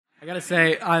I gotta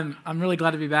say, I'm really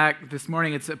glad to be back this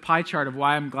morning. It's a pie chart of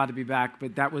why I'm glad to be back,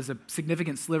 but that was a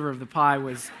significant sliver of the pie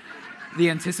was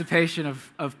the anticipation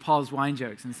of Paul's wine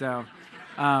jokes. And so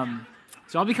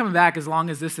I'll be coming back as long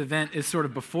as this event is sort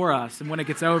of before us. And when it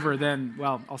gets over, then,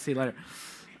 well, I'll see you later.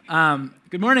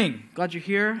 Good morning. Glad you're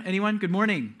here. Anyone? Good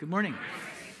morning. Good morning.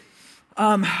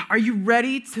 Are you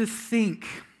ready to think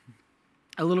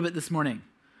a little bit this morning?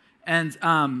 And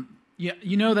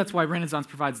you know that's why Renaissance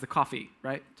provides the coffee,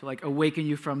 right? To like awaken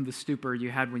you from the stupor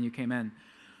you had when you came in.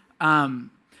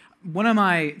 One of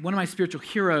my spiritual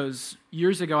heroes,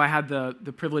 years ago, I had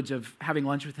the privilege of having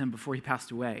lunch with him before he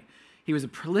passed away. He was a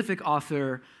prolific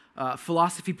author,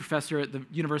 philosophy professor at the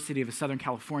University of Southern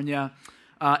California,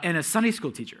 and a Sunday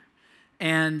school teacher.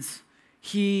 And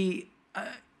he,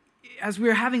 as we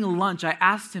were having lunch, I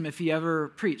asked him if he ever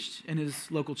preached in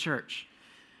his local church.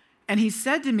 And he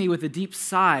said to me with a deep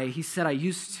sigh, he said, I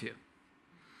used to.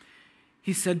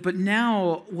 He said, but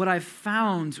now what I've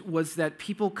found was that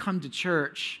people come to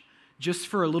church just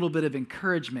for a little bit of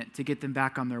encouragement to get them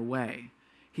back on their way.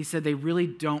 He said they really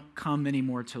don't come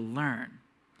anymore to learn.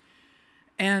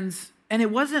 And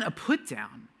it wasn't a put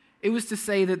down. It was to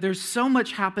say that there's so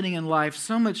much happening in life,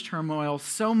 so much turmoil,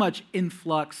 so much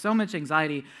influx, so much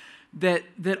anxiety, that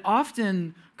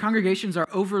often congregations are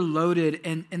overloaded,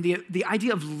 and the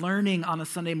idea of learning on a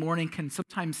Sunday morning can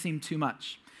sometimes seem too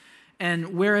much.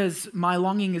 And whereas my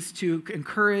longing is to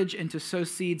encourage and to sow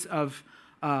seeds of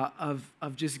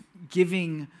just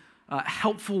giving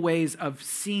helpful ways of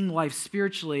seeing life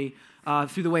spiritually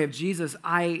through the way of Jesus,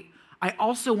 I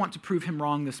also want to prove him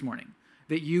wrong this morning,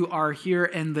 that you are here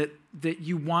and that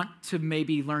you want to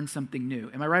maybe learn something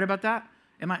new. Am I right about that?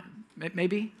 Am I?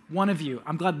 Maybe? One of you.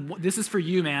 I'm glad. This is for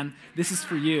you, man. This is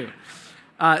for you.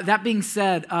 That being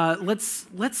said, let's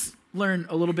learn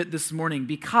a little bit this morning,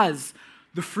 because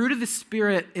the fruit of the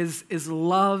Spirit is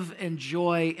love and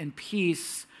joy and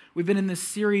peace. We've been in this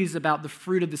series about the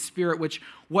fruit of the Spirit,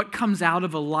 what comes out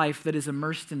of a life that is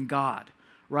immersed in God,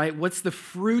 right? What's the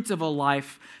fruit of a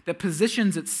life that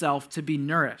positions itself to be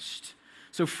nourished?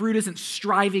 So fruit isn't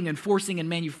striving and forcing and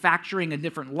manufacturing a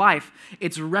different life.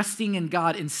 It's resting in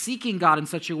God and seeking God in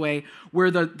such a way where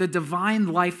the divine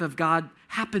life of God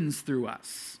happens through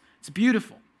us. It's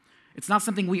beautiful. It's not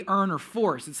something we earn or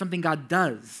force. It's something God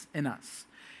does in us.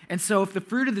 And so if the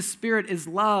fruit of the Spirit is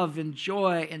love and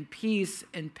joy and peace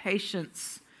and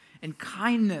patience and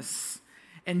kindness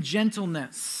and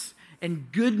gentleness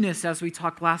and goodness, as we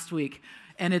talked last week,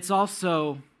 and it's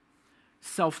also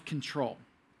self-control.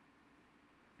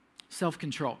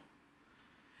 Self-control.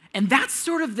 And that's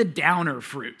sort of the downer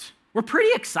fruit. We're pretty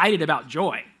excited about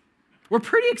joy. We're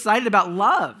pretty excited about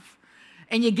love.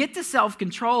 And you get to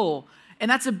self-control,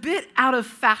 and that's a bit out of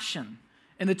fashion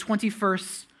in the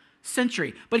 21st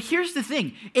century. But here's the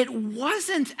thing. It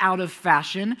wasn't out of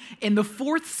fashion in the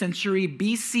 4th century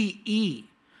BCE.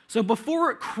 So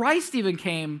before Christ even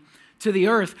came to the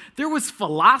earth, there was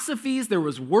philosophies, there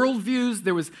was worldviews,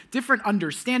 there was different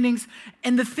understandings.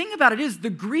 And the thing about it is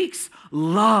the Greeks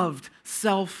loved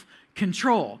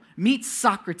self-control. Meet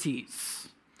Socrates.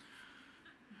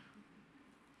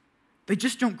 They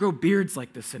just don't grow beards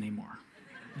like this anymore.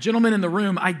 Gentlemen in the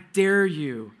room, I dare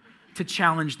you to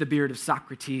challenge the beard of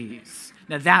Socrates.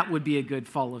 Now that would be a good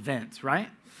fall event, right?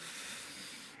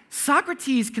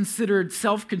 Socrates considered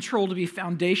self-control to be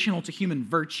foundational to human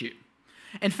virtue.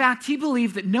 In fact, he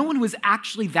believed that no one was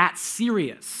actually that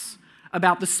serious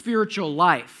about the spiritual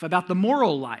life, about the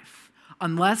moral life,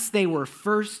 unless they were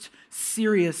first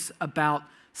serious about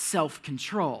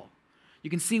self-control. You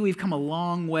can see we've come a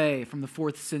long way from the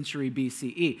 4th century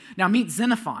BCE. Now meet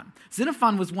Xenophon.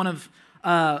 Xenophon was one of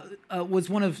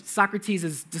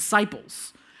Socrates'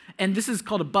 disciples. And this is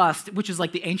called a bust, which is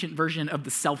like the ancient version of the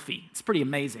selfie. It's pretty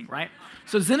amazing, right?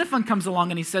 So Xenophon comes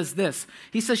along and he says this.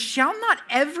 He says, shall not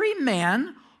every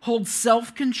man hold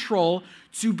self-control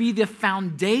to be the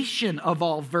foundation of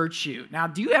all virtue? Now,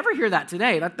 do you ever hear that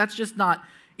today? That's just not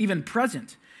even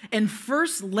present. And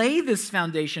first lay this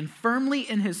foundation firmly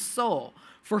in his soul,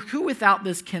 for who without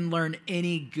this can learn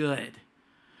any good?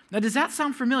 Now, does that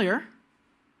sound familiar?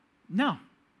 No,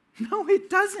 it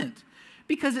doesn't.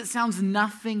 Because it sounds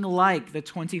nothing like the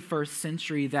 21st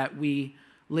century that we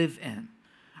live in.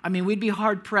 I mean, we'd be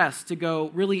hard-pressed to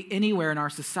go really anywhere in our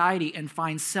society and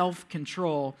find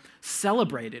self-control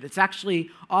celebrated. It's actually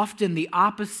often the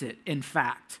opposite, in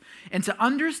fact. And to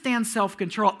understand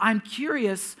self-control, I'm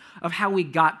curious of how we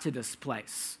got to this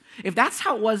place. If that's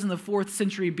how it was in the 4th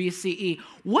century BCE,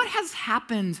 what has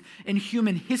happened in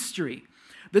human history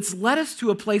that's led us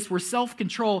to a place where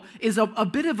self-control is a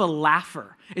bit of a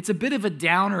laugher. It's a bit of a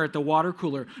downer at the water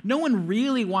cooler. No one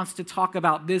really wants to talk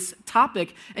about this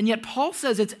topic, and yet Paul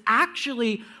says it's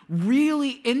actually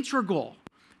really integral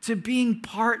to being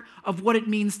part of what it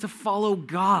means to follow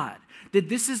God, that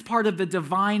this is part of the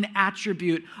divine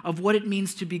attribute of what it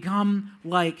means to become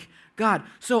like God.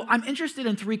 So I'm interested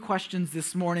in 3 questions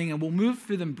this morning, and we'll move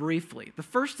through them briefly. The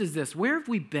first is this: where have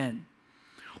we been?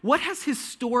 What has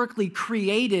historically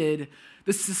created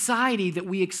the society that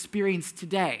we experience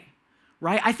today?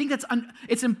 Right? I think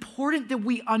it's important that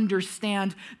we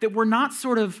understand that we're not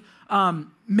sort of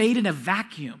made in a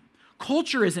vacuum.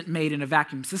 Culture isn't made in a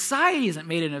vacuum. Society isn't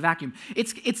made in a vacuum.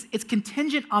 It's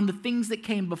contingent on the things that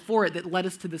came before it that led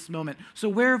us to this moment. So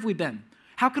where have we been?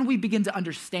 How can we begin to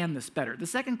understand this better? The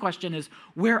second question is,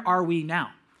 where are we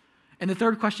now? And the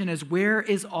third question is, where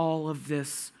is all of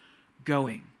this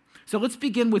going? So let's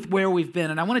begin with where we've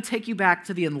been. And I want to take you back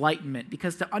to the Enlightenment,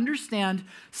 because to understand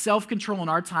self-control in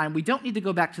our time, we don't need to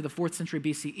go back to the 4th century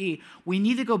BCE. We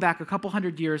need to go back a couple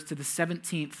hundred years to the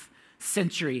 17th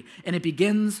century, and it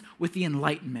begins with the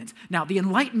Enlightenment. Now, the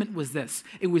Enlightenment was this.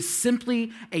 It was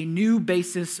simply a new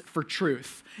basis for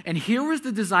truth. And here was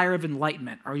the desire of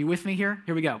enlightenment. Are you with me here?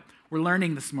 Here we go. We're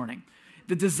learning this morning.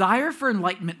 The desire for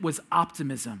enlightenment was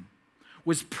optimism,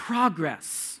 was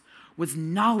progress, was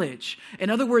knowledge. In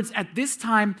other words, at this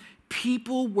time,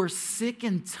 people were sick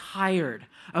and tired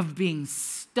of being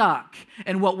stuck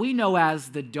in what we know as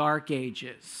the Dark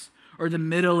Ages or the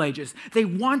Middle Ages. They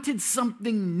wanted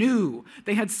something new.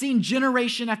 They had seen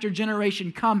generation after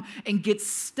generation come and get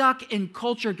stuck in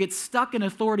culture, get stuck in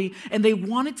authority, and they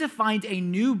wanted to find a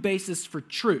new basis for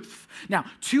truth. Now,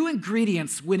 2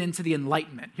 ingredients went into the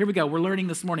Enlightenment. Here we go. We're learning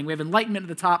this morning. We have enlightenment at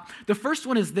the top. The first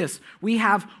one is this. We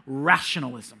have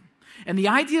rationalism. And the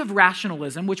idea of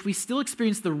rationalism, which we still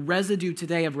experience the residue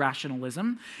today of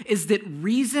rationalism, is that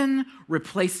reason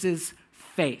replaces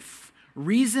faith.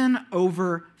 Reason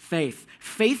over faith.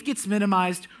 Faith gets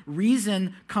minimized.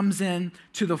 Reason comes in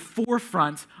to the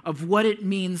forefront of what it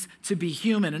means to be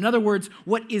human. In other words,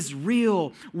 what is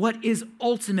real, what is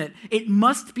ultimate. It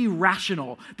must be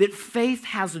rational, that faith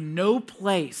has no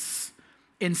place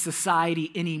in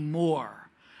society anymore.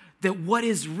 That what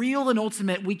is real and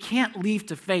ultimate, we can't leave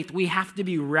to faith. We have to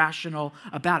be rational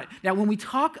about it. Now, when we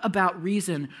talk about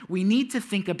reason, we need to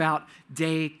think about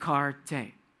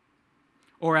Descartes.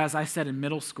 Or as I said in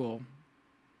middle school,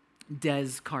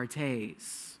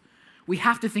 Descartes. We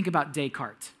have to think about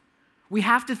Descartes. We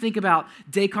have to think about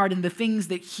Descartes and the things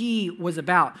that he was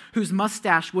about, whose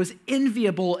mustache was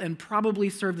enviable and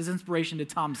probably served as inspiration to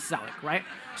Tom Selleck, right?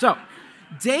 So,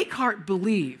 Descartes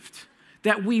believed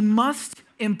that we must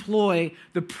employ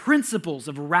the principles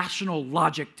of rational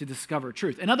logic to discover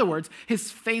truth. In other words,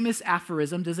 his famous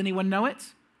aphorism, does anyone know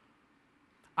it?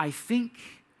 I think,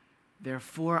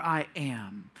 therefore I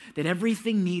am. That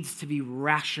everything needs to be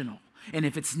rational. And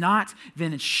if it's not,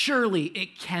 then surely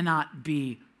it cannot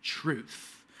be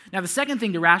truth. Now, the second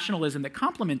thing to rationalism that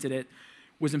complemented it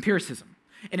was empiricism.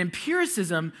 And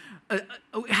empiricism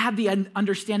had the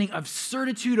understanding of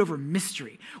certitude over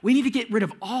mystery. We need to get rid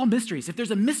of all mysteries. If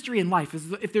there's a mystery in life,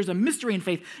 if there's a mystery in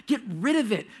faith, get rid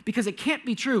of it because it can't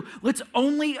be true. Let's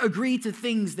only agree to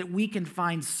things that we can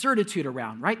find certitude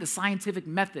around, right? The scientific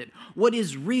method. What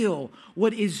is real,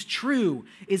 what is true,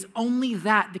 is only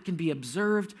that can be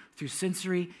observed through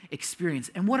sensory experience.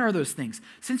 And what are those things?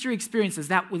 Sensory experience is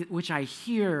that which I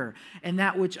hear and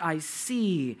that which I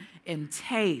see and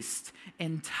taste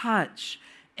and touch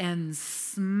and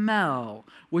smell,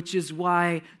 which is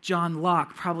why John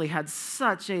Locke probably had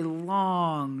such a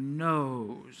long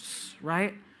nose,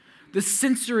 right? The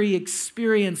sensory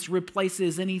experience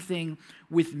replaces anything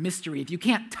with mystery. If you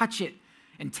can't touch it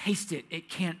and taste it, it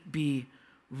can't be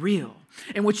real.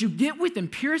 And what you get with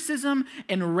empiricism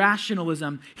and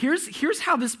rationalism, here's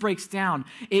how this breaks down.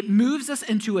 It moves us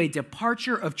into a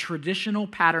departure of traditional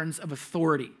patterns of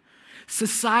authority.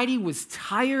 Society was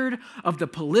tired of the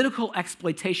political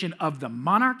exploitation of the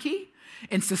monarchy.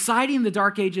 And society in the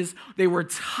Dark Ages, they were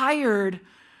tired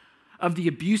of the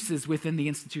abuses within the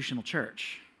institutional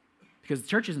church. Because the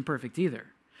church isn't perfect either.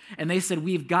 And they said,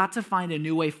 we've got to find a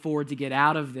new way forward to get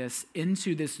out of this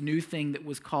into this new thing that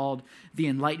was called the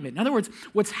Enlightenment. In other words,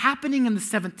 what's happening in the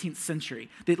 17th century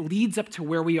that leads up to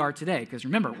where we are today, because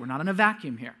remember, we're not in a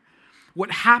vacuum here. What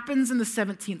happens in the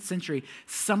 17th century,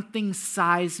 something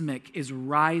seismic is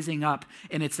rising up,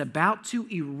 and it's about to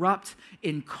erupt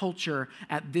in culture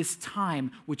at this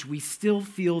time, which we still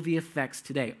feel the effects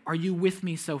today. Are you with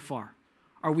me so far?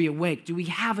 Are we awake? Do we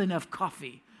have enough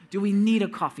coffee? Do we need a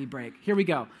coffee break? Here we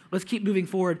go. Let's keep moving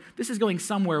forward. This is going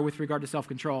somewhere with regard to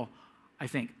self-control, I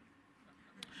think.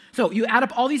 So you add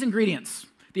up all these ingredients,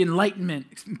 the Enlightenment,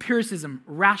 empiricism,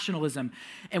 rationalism,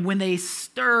 and when they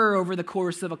stir over the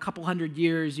course of a couple hundred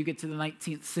years, you get to the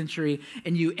 19th century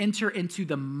and you enter into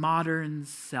the modern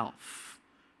self,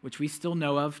 which we still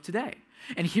know of today.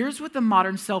 And here's what the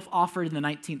modern self offered in the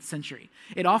 19th century.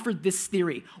 It offered this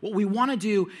theory. What we want to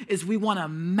do is we want to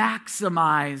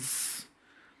maximize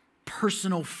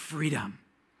personal freedom.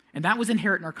 And that was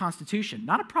inherent in our Constitution.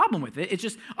 Not a problem with it. It's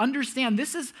just understand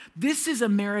this is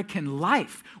American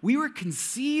life. We were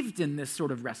conceived in this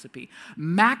sort of recipe.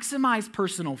 Maximize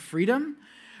personal freedom,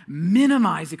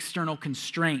 minimize external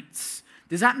constraints.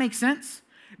 Does that make sense?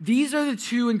 These are the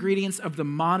two ingredients of the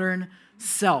modern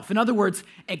self. In other words,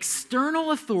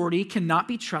 external authority cannot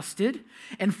be trusted.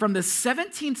 And from the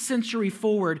 17th century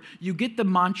forward, you get the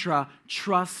mantra,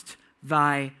 trust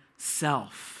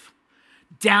thyself.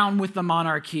 Down with the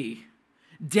monarchy,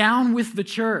 down with the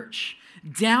church,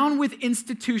 down with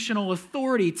institutional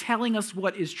authority telling us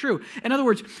what is true. In other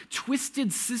words,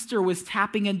 Twisted Sister was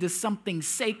tapping into something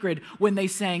sacred when they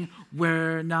sang,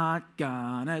 "We're not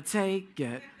gonna take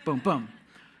it." Boom, boom.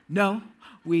 No,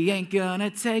 we ain't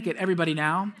gonna take it. Everybody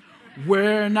now.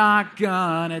 We're not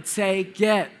gonna take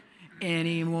it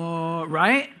anymore,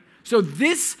 right? So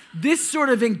this sort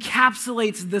of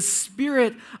encapsulates the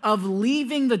spirit of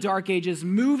leaving the Dark Ages,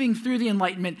 moving through the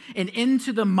Enlightenment and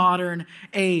into the modern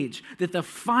age, that the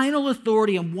final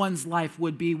authority in one's life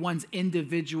would be one's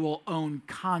individual own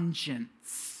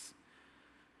conscience.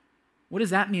 What does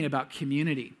that mean about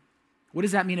community? What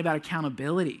does that mean about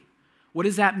accountability? What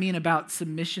does that mean about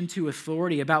submission to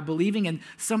authority, about believing in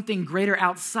something greater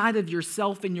outside of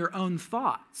yourself and your own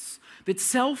thoughts? That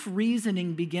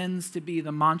self-reasoning begins to be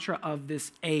the mantra of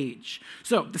this age.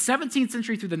 So the 17th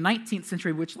century through the 19th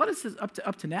century, which led us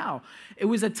up to now, it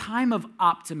was a time of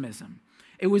optimism.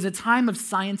 It was a time of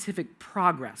scientific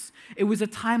progress. It was a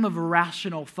time of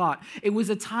rational thought. It was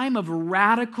a time of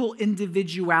radical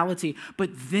individuality.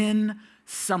 But then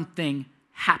something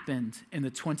happened in the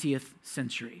 20th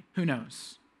century. Who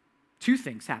knows? Two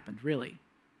things happened, really.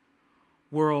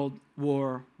 World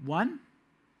War I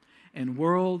and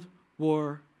World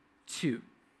War II.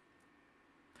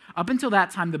 Up until that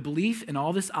time, the belief in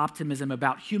all this optimism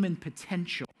about human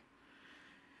potential,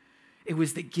 it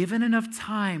was that given enough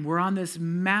time, we're on this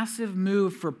massive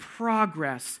move for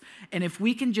progress, and if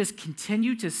we can just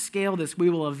continue to scale this, we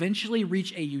will eventually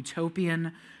reach a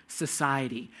utopian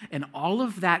society. And all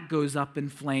of that goes up in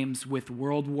flames with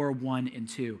World War I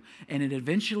and II, and it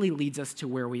eventually leads us to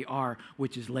where we are,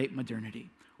 which is late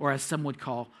modernity, or as some would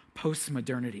call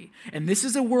post-modernity. And this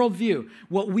is a worldview.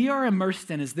 What we are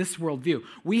immersed in is this worldview.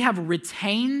 We have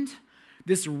retained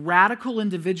this radical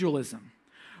individualism,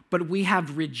 but we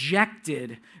have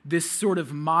rejected this sort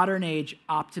of modern age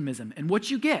optimism. And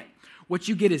what you get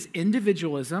is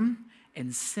individualism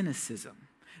and cynicism.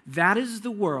 That is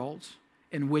the world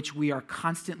in which we are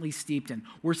constantly steeped in.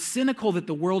 We're cynical that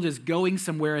the world is going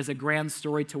somewhere as a grand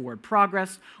story toward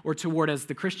progress, or toward, as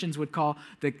the Christians would call,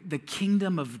 the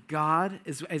kingdom of God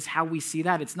is how we see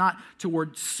that. It's not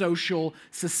toward social,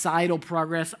 societal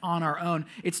progress on our own.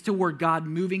 It's toward God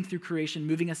moving through creation,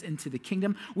 moving us into the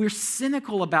kingdom. We're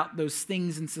cynical about those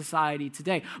things in society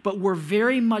today, but we're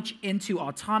very much into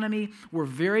autonomy. We're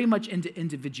very much into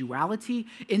individuality.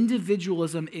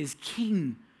 Individualism is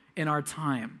king in our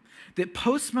time. That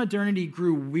postmodernity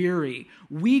grew weary.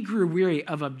 We grew weary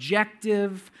of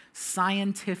objective,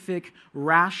 scientific,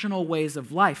 rational ways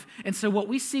of life. And so what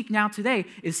we seek now today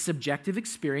is subjective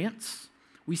experience.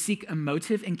 We seek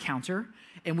emotive encounter,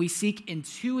 and we seek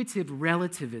intuitive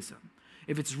relativism.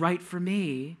 If it's right for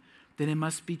me, then it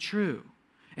must be true.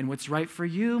 And what's right for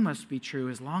you must be true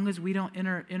as long as we don't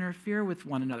interfere with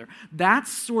one another.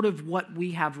 That's sort of what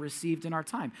we have received in our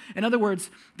time. In other words,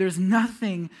 there's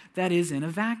nothing that is in a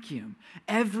vacuum.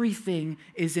 Everything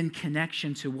is in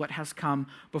connection to what has come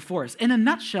before us. In a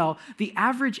nutshell, the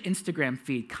average Instagram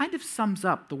feed kind of sums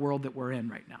up the world that we're in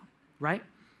right now, right?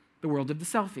 The world of the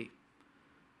selfie,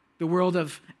 the world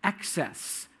of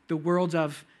excess, the world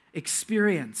of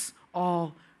experience,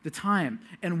 all the time.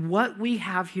 And what we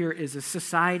have here is a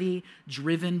society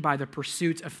driven by the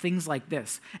pursuit of things like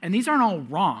this. And these aren't all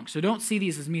wrong, so don't see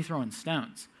these as me throwing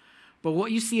stones. But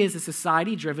what you see is a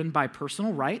society driven by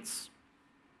personal rights,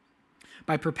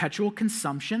 by perpetual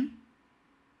consumption,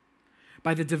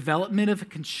 by the development of a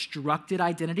constructed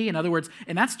identity. In other words,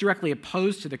 and that's directly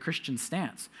opposed to the Christian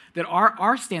stance, that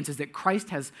our stance is that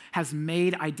Christ has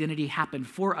made identity happen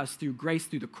for us through grace,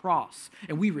 through the cross,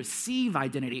 and we receive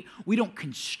identity. We don't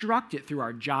construct it through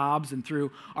our jobs and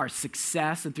through our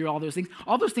success and through all those things.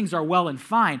 All those things are well and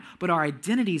fine, but our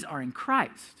identities are in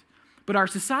Christ. But our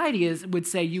society would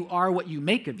say you are what you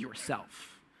make of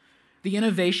yourself. The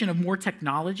innovation of more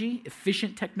technology,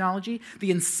 efficient technology, the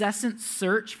incessant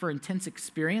search for intense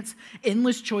experience,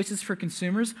 endless choices for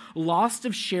consumers, loss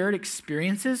of shared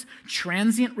experiences,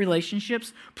 transient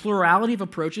relationships, plurality of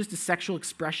approaches to sexual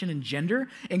expression and gender,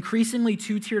 increasingly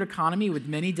two-tiered economy with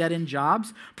many dead-end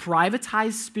jobs,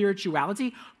 privatized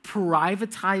spirituality,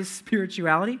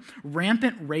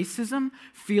 rampant racism,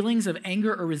 feelings of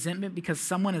anger or resentment because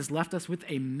someone has left us with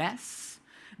a mess.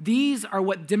 These are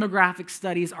what demographic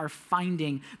studies are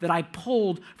finding that I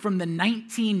pulled from the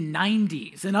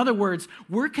 1990s. In other words,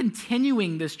 we're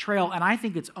continuing this trail, and I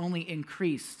think it's only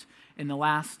increased in the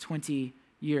last 20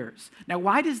 years. Now,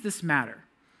 why does this matter?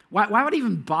 Why would I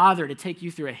even bother to take you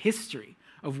through a history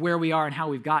of where we are and how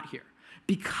we've got here?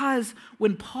 Because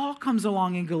when Paul comes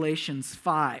along in Galatians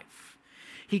 5,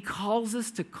 he calls us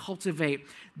to cultivate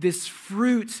this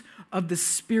fruit of the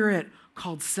Spirit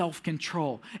called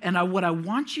self-control. And what I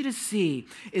want you to see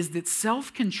is that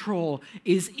self-control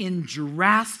is in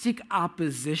drastic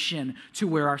opposition to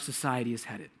where our society is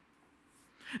headed.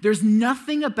 There's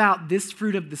nothing about this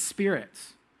fruit of the Spirit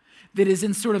that is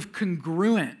in sort of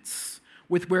congruence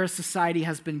with where society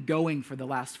has been going for the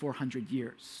last 400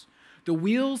 years. The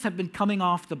wheels have been coming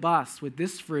off the bus with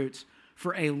this fruit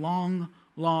for a long,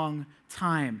 long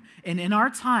time. And in our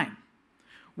time,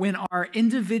 when our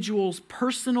individual's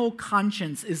personal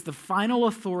conscience is the final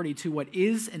authority to what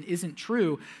is and isn't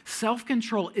true,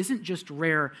 self-control isn't just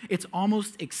rare, it's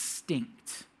almost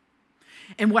extinct.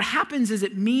 And what happens is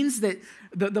it means that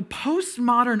the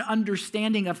postmodern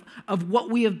understanding of what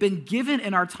we have been given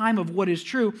in our time of what is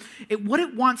true, what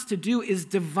it wants to do is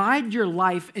divide your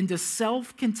life into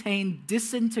self-contained,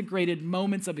 disintegrated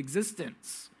moments of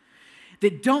existence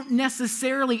that don't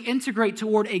necessarily integrate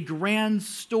toward a grand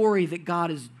story that God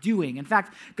is doing. In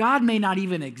fact, God may not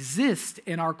even exist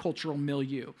in our cultural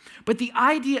milieu. But the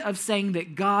idea of saying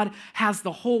that God has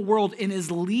the whole world and is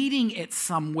leading it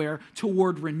somewhere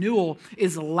toward renewal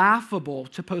is laughable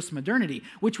to postmodernity,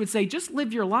 which would say, just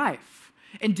live your life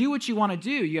and do what you want to do.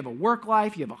 You have a work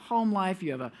life, you have a home life,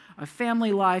 you have a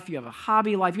family life, you have a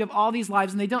hobby life, you have all these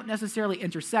lives, and they don't necessarily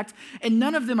intersect, and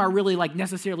none of them are really like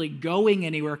necessarily going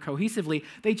anywhere cohesively.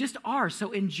 They just are.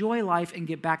 So enjoy life and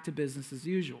get back to business as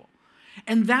usual.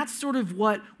 And that's sort of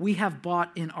what we have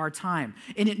bought in our time.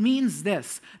 And it means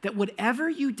this, that whatever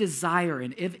you desire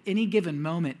in any given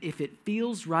moment, if it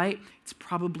feels right, it's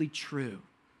probably true.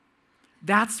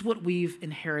 That's what we've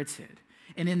inherited.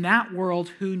 And in that world,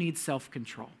 who needs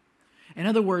self-control? In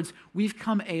other words, we've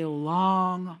come a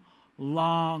long,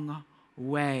 long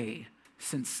way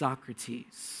since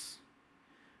Socrates.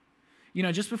 You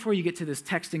know, just before you get to this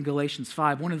text in Galatians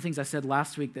 5, one of the things I said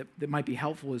last week that might be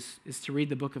helpful is to read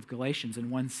the book of Galatians in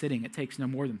one sitting. It takes no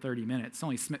more than 30 minutes. It's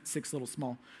only 6 little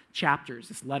small chapters,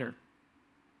 this letter.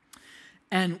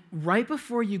 And right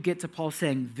before you get to Paul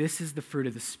saying, this is the fruit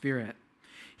of the Spirit,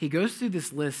 he goes through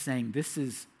this list saying, this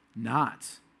is not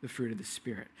the fruit of the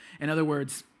Spirit. In other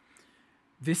words,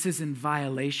 this is in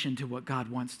violation to what God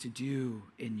wants to do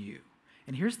in you.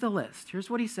 And here's the list. Here's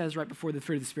what he says right before the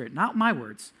fruit of the Spirit. Not my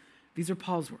words. These are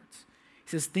Paul's words.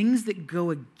 He says, things that go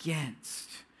against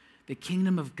the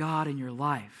kingdom of God in your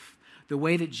life, the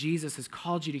way that Jesus has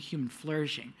called you to human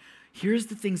flourishing. Here's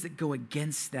the things that go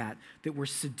against that we're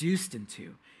seduced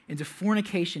into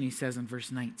fornication, he says in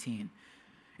verse 19.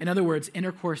 In other words,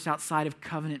 intercourse outside of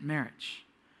covenant marriage.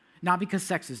 Not because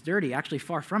sex is dirty, actually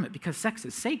far from it, because sex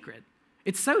is sacred.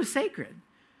 It's so sacred.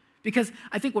 Because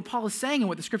I think what Paul is saying and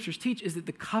what the scriptures teach is that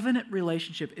the covenant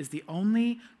relationship is the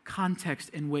only context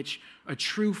in which a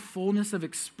true fullness of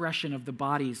expression of the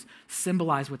bodies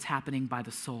symbolize what's happening by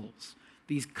the souls.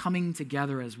 These coming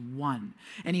together as one.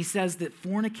 And he says that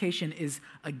fornication is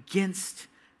against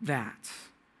that.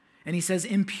 And he says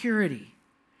impurity.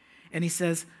 And he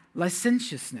says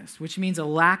licentiousness, which means a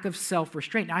lack of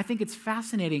self-restraint. Now, I think it's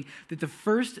fascinating that the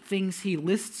first things he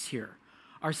lists here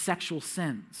are sexual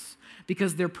sins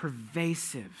because they're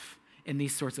pervasive in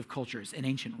these sorts of cultures, in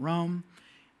ancient Rome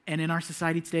and in our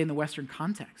society today in the Western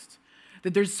context.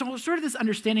 That there's sort of this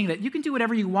understanding that you can do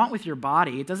whatever you want with your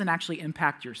body. It doesn't actually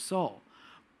impact your soul.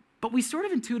 But we sort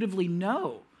of intuitively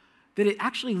know that it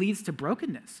actually leads to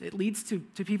brokenness. It leads to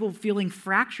people feeling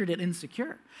fractured and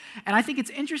insecure. And I think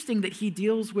it's interesting that he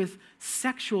deals with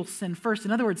sexual sin first.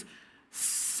 In other words,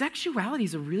 sexuality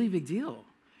is a really big deal.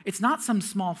 It's not some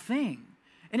small thing.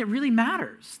 And it really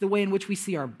matters, the way in which we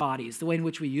see our bodies, the way in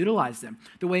which we utilize them,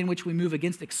 the way in which we move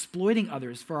against exploiting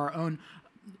others for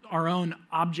our own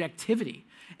objectivity.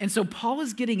 And so Paul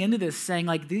is getting into this saying,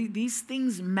 like, these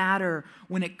things matter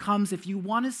when it comes, if you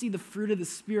want to see the fruit of the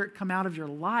Spirit come out of your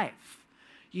life,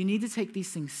 you need to take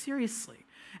these things seriously.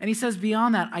 And he says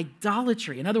beyond that,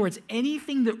 idolatry. In other words,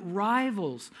 anything that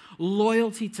rivals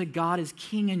loyalty to God as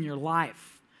king in your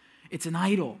life, it's an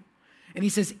idol. And he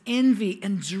says envy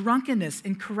and drunkenness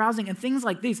and carousing and things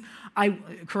like these.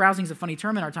 Carousing is a funny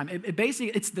term in our time.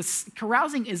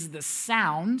 Carousing is the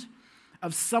sound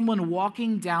of someone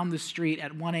walking down the street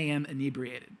at 1 a.m.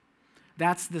 inebriated.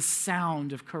 That's the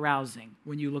sound of carousing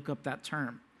when you look up that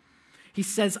term. He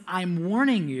says, I'm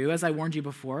warning you, as I warned you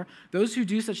before, those who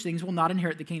do such things will not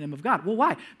inherit the kingdom of God. Well,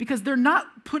 why? Because they're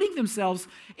not putting themselves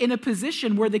in a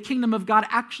position where the kingdom of God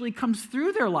actually comes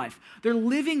through their life. They're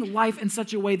living life in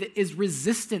such a way that is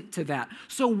resistant to that.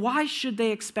 So why should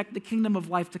they expect the kingdom of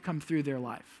life to come through their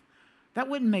life? That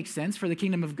wouldn't make sense for the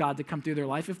kingdom of God to come through their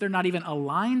life if they're not even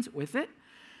aligned with it.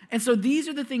 And so these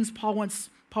are the things Paul wants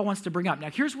to bring up. Now,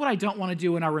 here's what I don't want to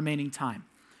do in our remaining time.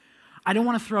 I don't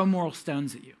want to throw moral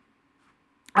stones at you.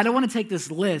 I don't want to take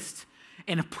this list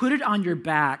and put it on your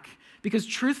back because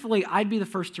truthfully, I'd be the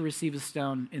first to receive a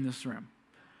stone in this room.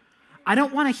 I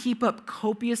don't want to heap up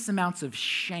copious amounts of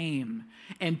shame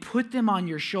and put them on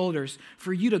your shoulders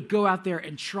for you to go out there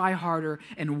and try harder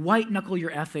and white-knuckle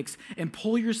your ethics and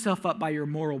pull yourself up by your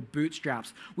moral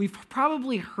bootstraps. We've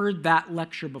probably heard that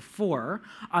lecture before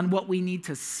on what we need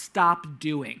to stop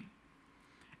doing.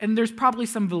 And there's probably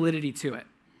some validity to it.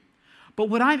 But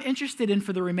what I'm interested in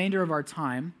for the remainder of our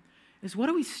time is what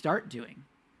do we start doing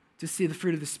to see the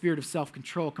fruit of the spirit of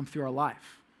self-control come through our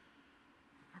life?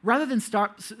 Rather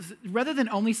than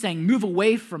only saying, move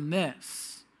away from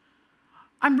this,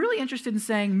 I'm really interested in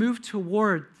saying, move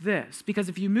toward this. Because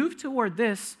if you move toward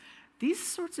this, these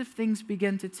sorts of things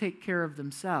begin to take care of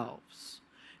themselves.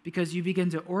 Because you begin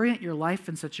to orient your life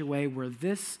in such a way where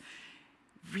this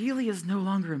really is no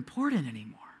longer important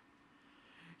anymore.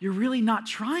 You're really not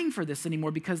trying for this anymore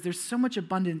because there's so much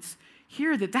abundance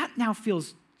here that now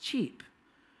feels cheap.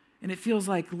 And it feels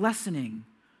like lessening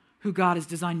who God has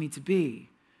designed me to be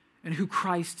and who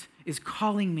Christ is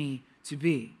calling me to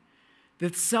be.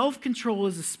 That self-control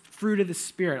is a fruit of the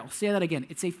Spirit. I'll say that again.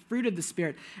 It's a fruit of the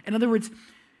Spirit. In other words,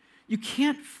 you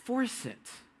can't force it.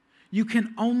 You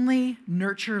can only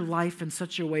nurture life in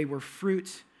such a way where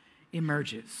fruit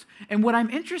emerges. And what I'm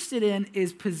interested in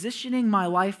is positioning my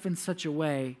life in such a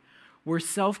way where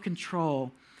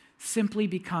self-control simply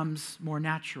becomes more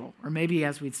natural, or maybe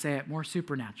as we'd say it, more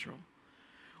supernatural.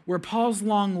 Where Paul's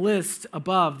long list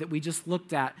above that we just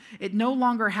looked at, it no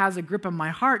longer has a grip on my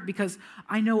heart because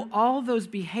I know all those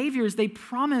behaviors, they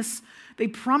promise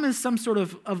some sort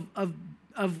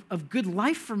of good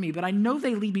life for me, but I know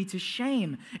they lead me to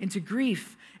shame and to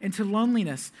grief and to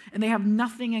loneliness, and they have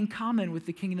nothing in common with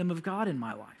the kingdom of God in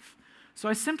my life. So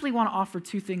I simply want to offer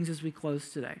two things as we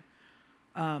close today.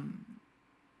 I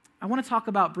want to talk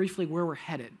about briefly where we're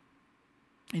headed,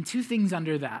 and two things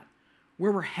under that,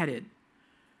 where we're headed.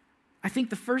 I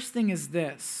think the first thing is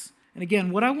this, and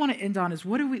again, what I want to end on is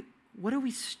what do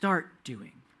we start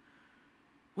doing?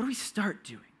 What do we start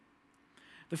doing?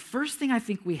 The first thing I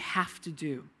think we have to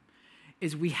do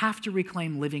is we have to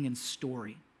reclaim living in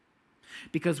story.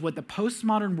 Because what the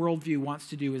postmodern worldview wants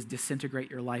to do is disintegrate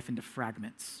your life into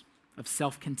fragments of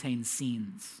self-contained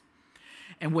scenes.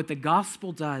 And what the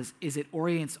gospel does is it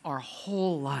orients our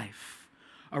whole life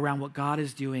around what God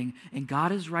is doing, and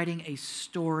God is writing a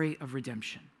story of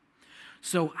redemption.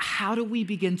 So how do we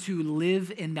begin to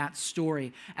live in that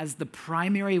story as the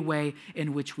primary way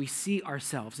in which we see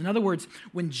ourselves? In other words,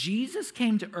 when Jesus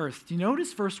came to earth, do you know what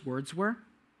his first words were?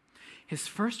 His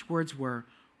first words were,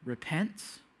 repent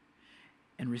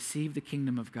and receive the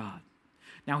kingdom of God.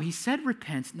 Now, he said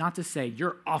repent not to say,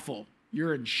 you're awful,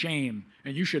 you're in shame,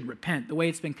 and you should repent, the way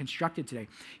it's been constructed today.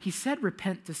 He said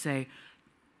repent to say,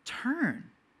 turn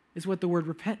is what the word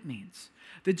repent means.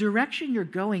 The direction you're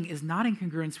going is not in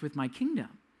congruence with my kingdom.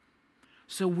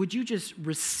 So would you just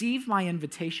receive my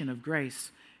invitation of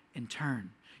grace and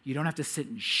turn? You don't have to sit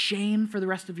in shame for the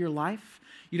rest of your life.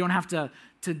 You don't have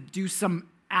to do some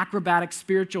acrobatic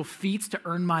spiritual feats to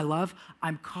earn my love.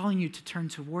 I'm calling you to turn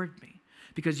toward me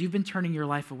because you've been turning your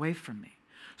life away from me.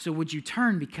 So would you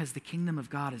turn because the kingdom of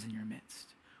God is in your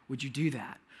midst? Would you do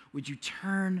that? Would you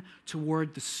turn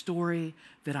toward the story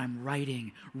that I'm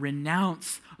writing?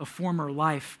 Renounce a former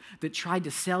life that tried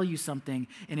to sell you something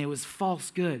and it was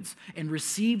false goods, and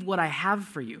receive what I have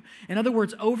for you. In other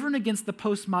words, over and against the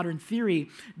postmodern theory,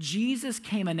 Jesus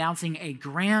came announcing a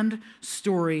grand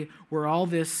story where all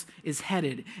this is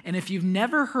headed. And if you've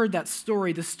never heard that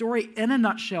story, the story in a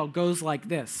nutshell goes like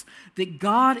this: that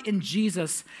God in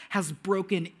Jesus has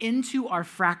broken into our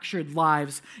fractured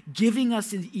lives, giving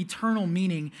us an eternal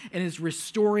meaning and is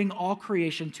restoring all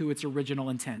creation to its original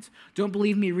intent. Don't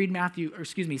believe me? Read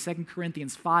 2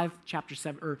 Corinthians 5, chapter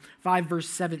 7, or 5, verse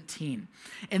 17.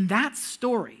 And that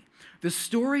story, the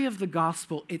story of the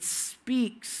gospel, it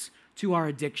speaks to our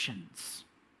addictions.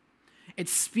 It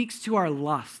speaks to our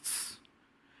lusts.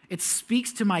 It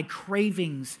speaks to my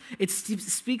cravings. It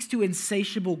speaks to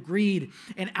insatiable greed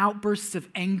and outbursts of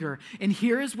anger. And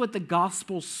here is what the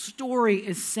gospel story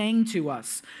is saying to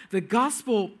us. The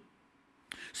gospel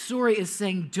story is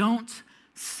saying, don't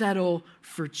settle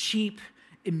for cheap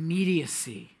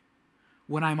immediacy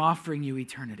when I'm offering you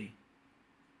eternity.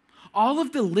 All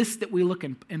of the lists that we look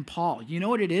in Paul, you know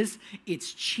what it is?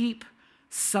 It's cheap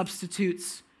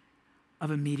substitutes of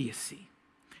immediacy.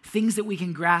 Things that we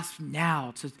can grasp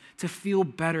now to feel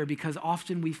better, because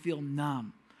often we feel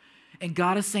numb. And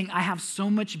God is saying, I have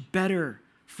so much better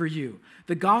for you.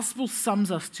 The gospel sums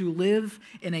us to live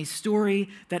in a story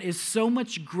that is so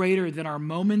much greater than our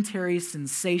momentary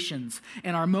sensations.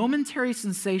 And our momentary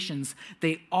sensations,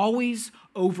 they always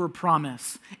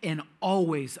overpromise and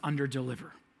always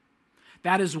underdeliver.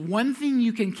 That is one thing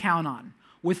you can count on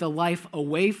with a life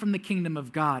away from the kingdom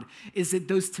of God, is that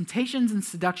those temptations and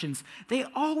seductions, they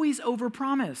always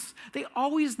overpromise. They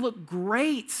always look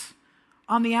great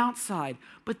on the outside,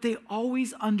 but they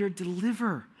always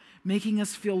underdeliver, making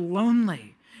us feel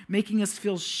lonely, making us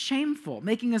feel shameful,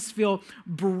 making us feel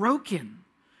broken,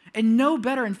 and no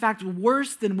better, in fact,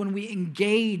 worse than when we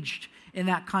engaged in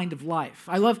that kind of life.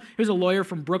 Here's a lawyer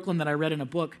from Brooklyn that I read in a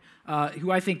book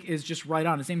who I think is just right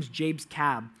on. His name's James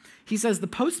Cabb. He says, the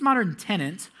postmodern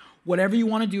tenant, whatever you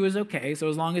want to do is okay, so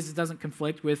as long as it doesn't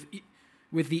conflict with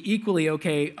the equally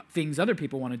okay things other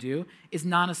people want to do, is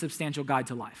not a substantial guide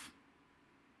to life.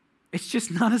 It's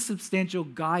just not a substantial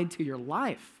guide to your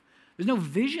life. There's no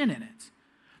vision in it.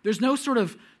 There's no sort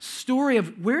of story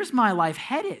of where's my life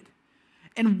headed?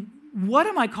 And what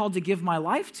am I called to give my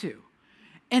life to?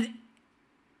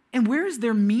 And where is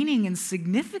their meaning and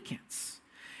significance?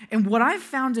 And what I've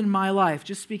found in my life,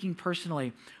 just speaking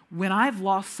personally, when I've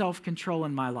lost self-control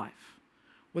in my life,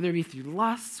 whether it be through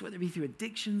lusts, whether it be through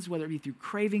addictions, whether it be through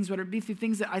cravings, whether it be through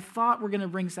things that I thought were going to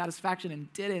bring satisfaction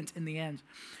and didn't in the end,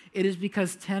 it is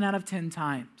because 10 out of 10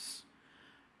 times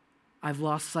I've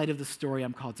lost sight of the story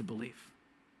I'm called to believe.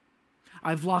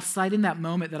 I've lost sight in that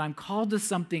moment that I'm called to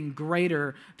something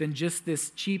greater than just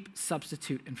this cheap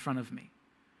substitute in front of me.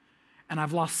 And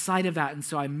I've lost sight of that, and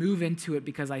so I move into it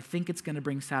because I think it's going to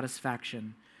bring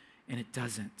satisfaction, and it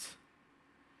doesn't.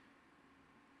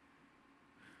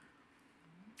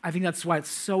 I think that's why it's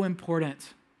so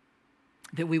important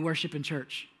that we worship in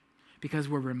church, because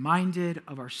we're reminded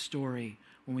of our story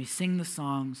when we sing the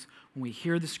songs, when we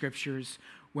hear the scriptures,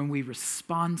 when we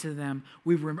respond to them.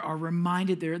 We are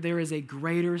reminded there is a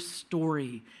greater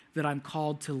story that I'm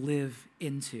called to live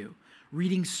into.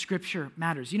 Reading scripture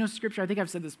matters. You know, scripture, I think I've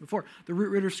said this before, the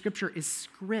root of scripture is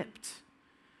script.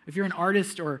 If you're an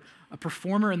artist or a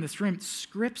performer in this room,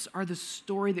 scripts are the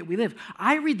story that we live.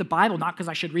 I read the Bible not because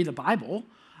I should read the Bible.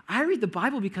 I read the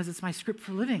Bible because it's my script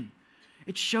for living.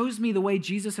 It shows me the way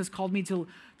Jesus has called me to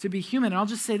be human. And I'll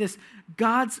just say this,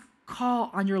 God's call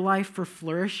on your life for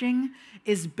flourishing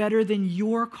is better than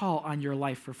your call on your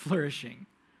life for flourishing.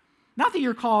 Not that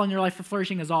your call in your life for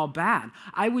flourishing is all bad.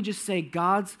 I would just say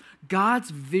God's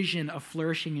vision of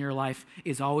flourishing in your life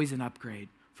is always an upgrade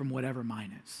from whatever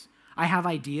mine is. I have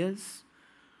ideas.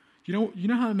 You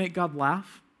know how to make God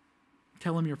laugh?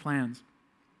 Tell him your plans.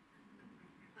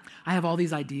 I have all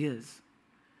these ideas.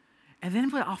 And then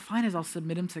what I'll find is I'll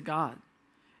submit them to God.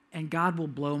 And God will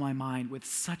blow my mind with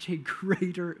such a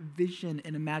greater vision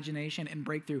and imagination and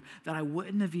breakthrough that I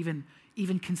wouldn't have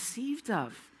even conceived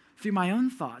of through my own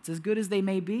thoughts, as good as they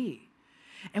may be.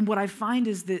 And what I find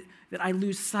is that I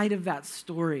lose sight of that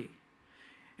story.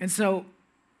 And so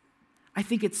I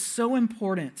think it's so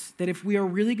important that if we are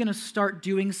really going to start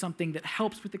doing something that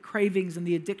helps with the cravings and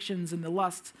the addictions and the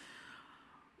lusts,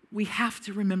 we have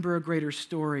to remember a greater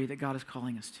story that God is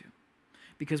calling us to.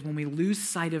 Because when we lose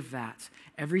sight of that,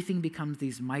 everything becomes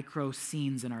these micro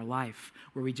scenes in our life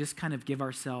where we just kind of give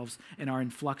ourselves and are in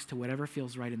flux to whatever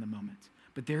feels right in the moment.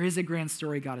 But there is a grand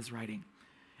story God is writing.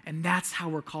 And that's how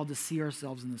we're called to see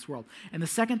ourselves in this world. And the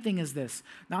second thing is this,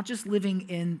 not just living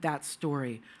in that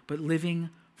story, but living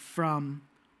from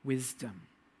wisdom.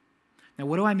 Now,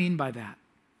 what do I mean by that?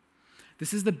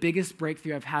 This is the biggest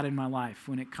breakthrough I've had in my life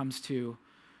when it comes to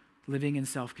living in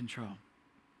self-control.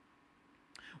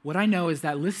 What I know is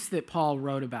that list that Paul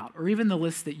wrote about, or even the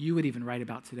list that you would even write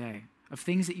about today, of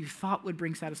things that you thought would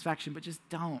bring satisfaction but just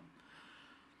don't.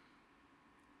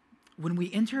 When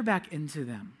we enter back into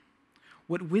them,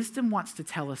 what wisdom wants to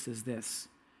tell us is this,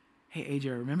 hey, AJ,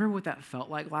 remember what that felt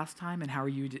like last time and how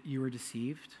you were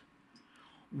deceived?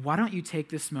 Why don't you take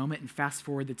this moment and fast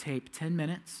forward the tape 10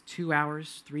 minutes, 2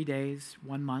 hours, 3 days,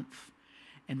 1 month,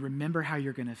 and remember how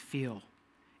you're going to feel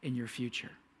in your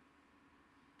future?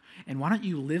 And why don't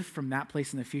you live from that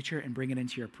place in the future and bring it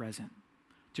into your present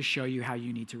to show you how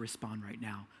you need to respond right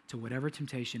now to whatever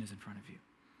temptation is in front of you?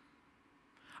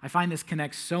 I find this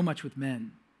connects so much with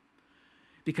men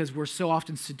because we're so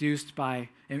often seduced by,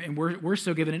 and we're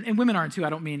so given, and women aren't too.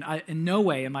 I don't mean, in no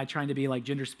way am I trying to be like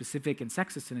gender specific and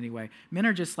sexist in any way. Men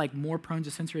are just like more prone to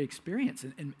sensory experience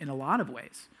in a lot of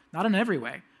ways. Not in every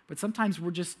way, but sometimes we're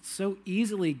just so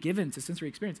easily given to sensory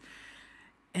experience.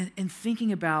 And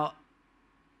thinking about,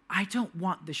 I don't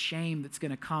want the shame that's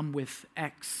going to come with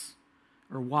X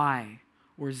or Y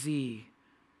or Z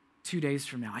 2 days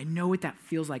from now. I know what that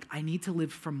feels like. I need to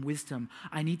live from wisdom.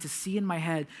 I need to see in my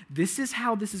head, this is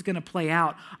how this is going to play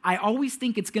out. I always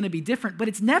think it's going to be different, but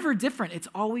it's never different. It's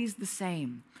always the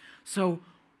same. So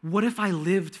what if I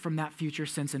lived from that future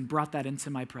sense and brought that into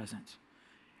my present?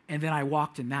 And then I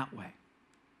walked in that way.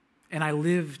 And I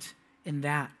lived in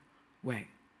that way.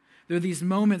 There are these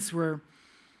moments where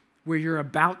you're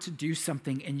about to do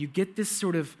something and you get this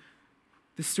sort of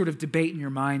debate in your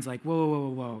minds like,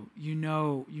 whoa. You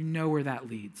know where that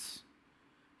leads.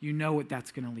 You know what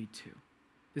that's going to lead to.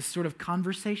 This sort of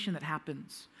conversation that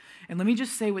happens. And let me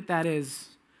just say what that is,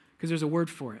 because there's a word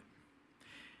for it.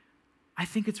 I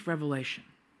think it's revelation.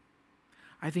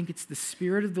 I think it's the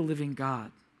Spirit of the living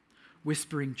God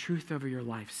whispering truth over your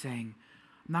life, saying,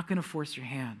 I'm not going to force your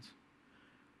hand,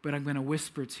 but I'm going to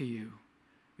whisper to you,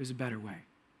 there's a better way.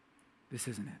 This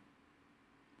isn't it.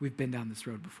 We've been down this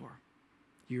road before.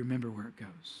 You remember where it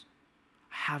goes.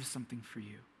 I have something for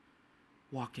you.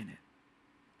 Walk in it.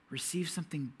 Receive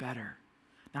something better.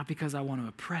 Not because I want to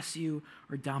oppress you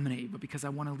or dominate you, but because I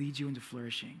want to lead you into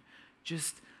flourishing.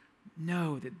 Just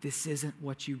know that this isn't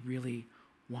what you really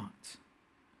want.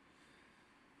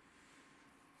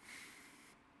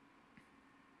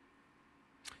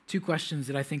 Two questions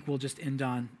that I think we'll just end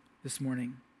on this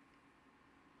morning.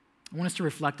 I want us to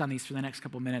reflect on these for the next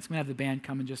couple minutes. I'm going to have the band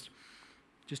come and just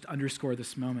underscore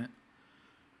this moment.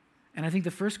 And I think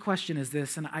the first question is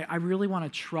this, and I really want to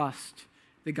trust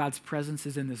that God's presence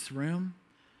is in this room,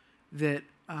 that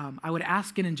I would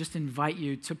ask it and just invite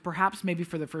you to perhaps maybe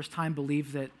for the first time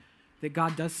believe that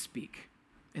God does speak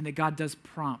and that God does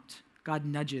prompt, God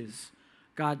nudges,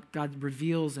 God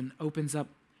reveals and opens up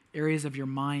areas of your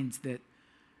minds that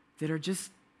are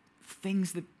just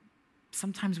things that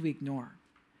sometimes we ignore.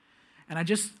 And I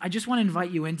just want to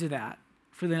invite you into that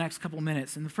for the next couple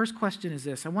minutes. And the first question is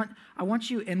this. I want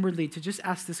you inwardly to just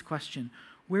ask this question.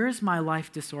 Where is my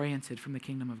life disoriented from the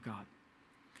kingdom of God?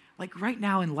 Like right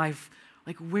now in life,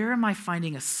 like where am I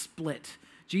finding a split?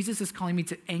 Jesus is calling me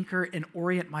to anchor and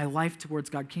orient my life towards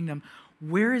God's kingdom.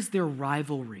 Where is there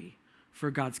rivalry for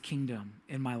God's kingdom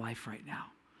in my life right now?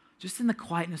 Just in the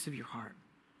quietness of your heart.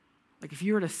 Like if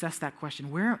you were to assess that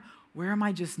question, where am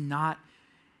I just not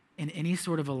in any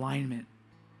sort of alignment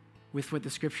with what the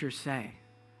scriptures say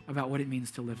about what it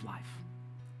means to live life?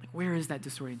 Like where is that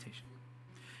disorientation?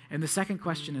 And the second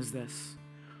question is this.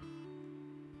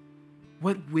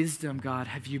 What wisdom, God,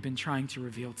 have you been trying to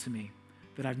reveal to me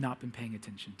that I've not been paying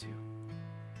attention to?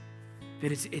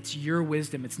 That it's your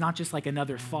wisdom. It's not just like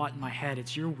another thought in my head.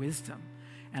 It's your wisdom,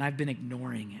 and I've been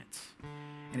ignoring it.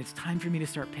 And it's time for me to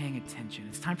start paying attention.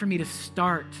 It's time for me to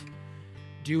start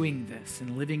doing this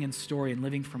and living in story and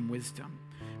living from wisdom.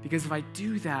 Because if I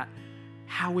do that,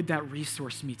 how would that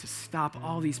resource me to stop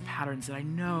all these patterns that I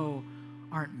know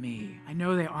aren't me? I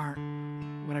know they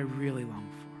aren't what I really long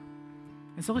for.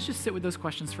 And so let's just sit with those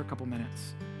questions for a couple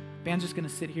minutes. Band's just going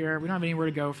to sit here. We don't have anywhere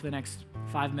to go for the next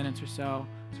 5 minutes or so.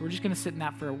 So we're just going to sit in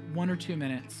that for 1 or 2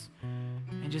 minutes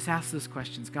and just ask those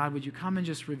questions. God, would you come and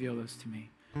just reveal those to me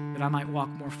that I might walk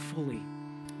more fully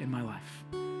in my life?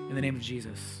 In the name of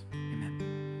Jesus.